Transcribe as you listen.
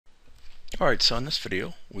Alright, so in this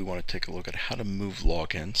video we want to take a look at how to move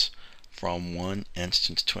logins from one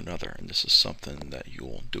instance to another, and this is something that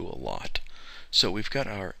you'll do a lot. So we've got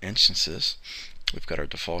our instances, we've got our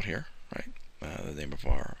default here, right? The name of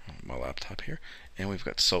my laptop here, and we've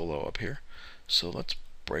got solo up here. So let's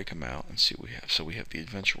break them out and see what we have. So we have the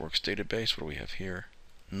AdventureWorks database. What do we have here?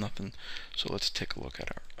 Nothing. So let's take a look at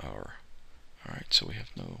our alright, so we have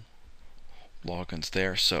no logins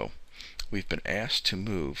there. So we've been asked to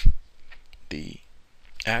move the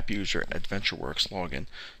app user AdventureWorks login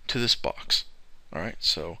to this box. Alright,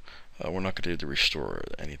 so we're not going to do the restore or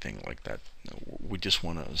anything like that. We just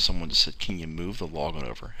want someone just said, can you move the login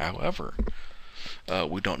over? However,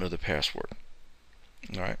 we don't know the password.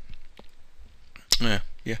 Alright.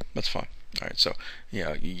 Yeah, that's fine. Alright, so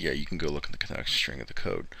yeah, you can go look in the connection string of the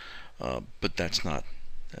code. But that's not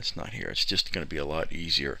here. It's just going to be a lot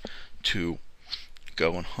easier to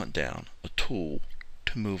go and hunt down a tool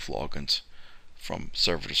to move logins from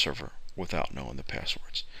server to server without knowing the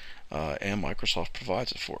passwords. And Microsoft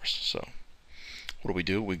provides it for us. So what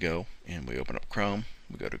do? We go and we open up Chrome,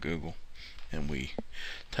 we go to Google, and we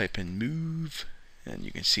type in move, and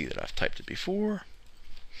you can see that I've typed it before.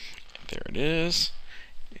 There it is.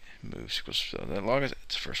 Move equals that login.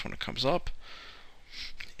 It's the first one that comes up.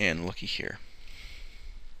 And looky here.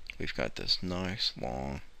 We've got this nice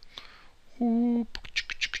long whoop,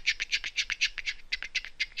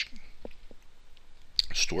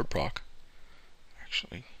 stored proc,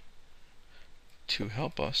 actually, to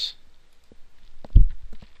help us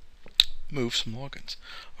move some logins.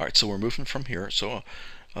 Alright, so we're moving from here. So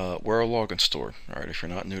where are logins stored? Alright, if you're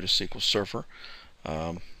not new to SQL Server,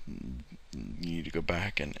 you need to go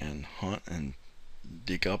back and hunt and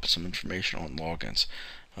dig up some information on logins.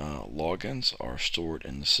 Logins are stored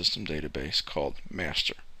in the system database called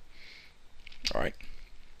master. Alright,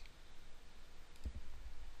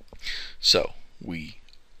 so we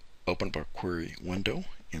open up our query window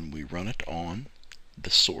and we run it on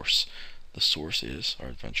the source. The source is our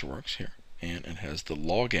AdventureWorks here, and it has the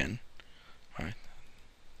login, right?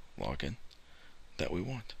 Login that we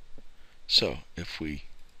want. So if we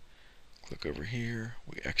click over here,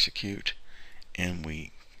 we execute, and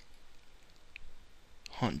we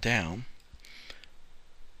hunt down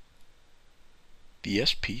the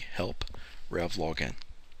SP help rev login.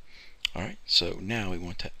 Alright, so now we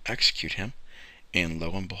want to execute him, and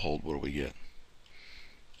lo and behold, what do we get?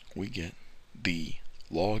 We get the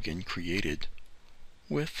login created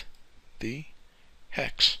with the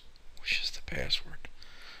hex, which is the password.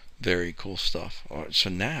 Very cool stuff. Alright, so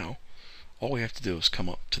now all we have to do is come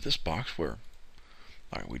up to this box where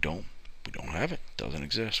we don't have it, doesn't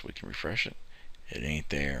exist. We can refresh it, it ain't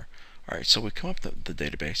there. Alright, so we come up to the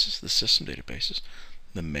databases, the system databases,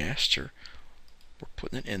 the master. We're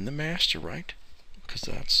putting it in the master, right? Because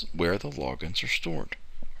that's where the logins are stored.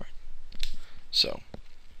 Right. So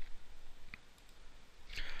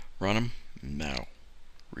run them now,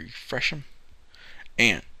 refresh them,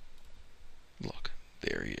 and look,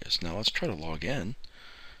 there he is. Now let's try to log in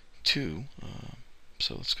to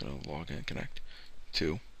so let's go to log in, connect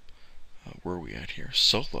to where are we at here?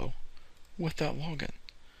 Solo with that login.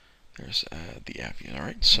 There's the app.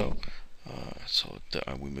 Alright, so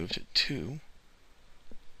we moved it to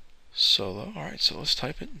solo. Alright, so let's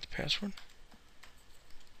type it, the password.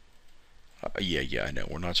 Yeah, I know.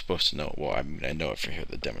 We're not supposed to know. Well, I mean, I know it for here,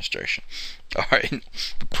 the demonstration. Alright,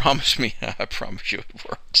 promise me, I promise you it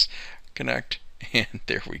works. Connect, and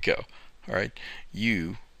there we go. Alright,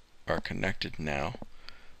 you are connected now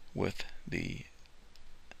with the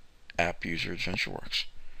app user AdventureWorks.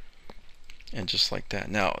 And just like that.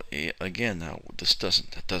 Now, again,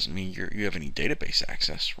 that doesn't mean you have any database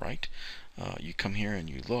access, right? You come here and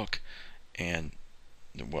you look, and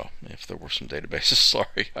well, if there were some databases,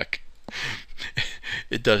 sorry,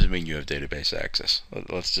 it doesn't mean you have database access.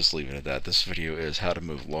 Let's just leave it at that. This video is how to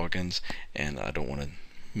move logins, and I don't want to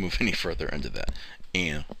move any further into that.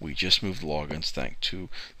 And we just moved logins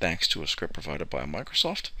thanks to a script provided by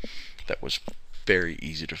Microsoft that was very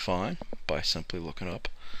easy to find by simply looking up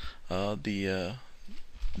the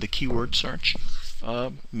keyword search,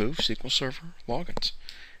 move SQL Server logins.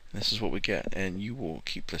 And this is what we get, and you will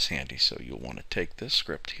keep this handy, so you'll want to take this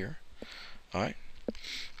script here, alright,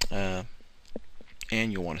 and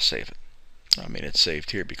you'll want to save it. I mean, it's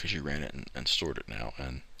saved here because you ran it and stored it now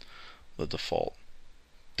in the default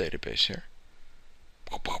database here.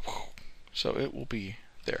 So it will be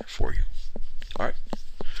there for you. Alright,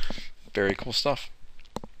 very cool stuff.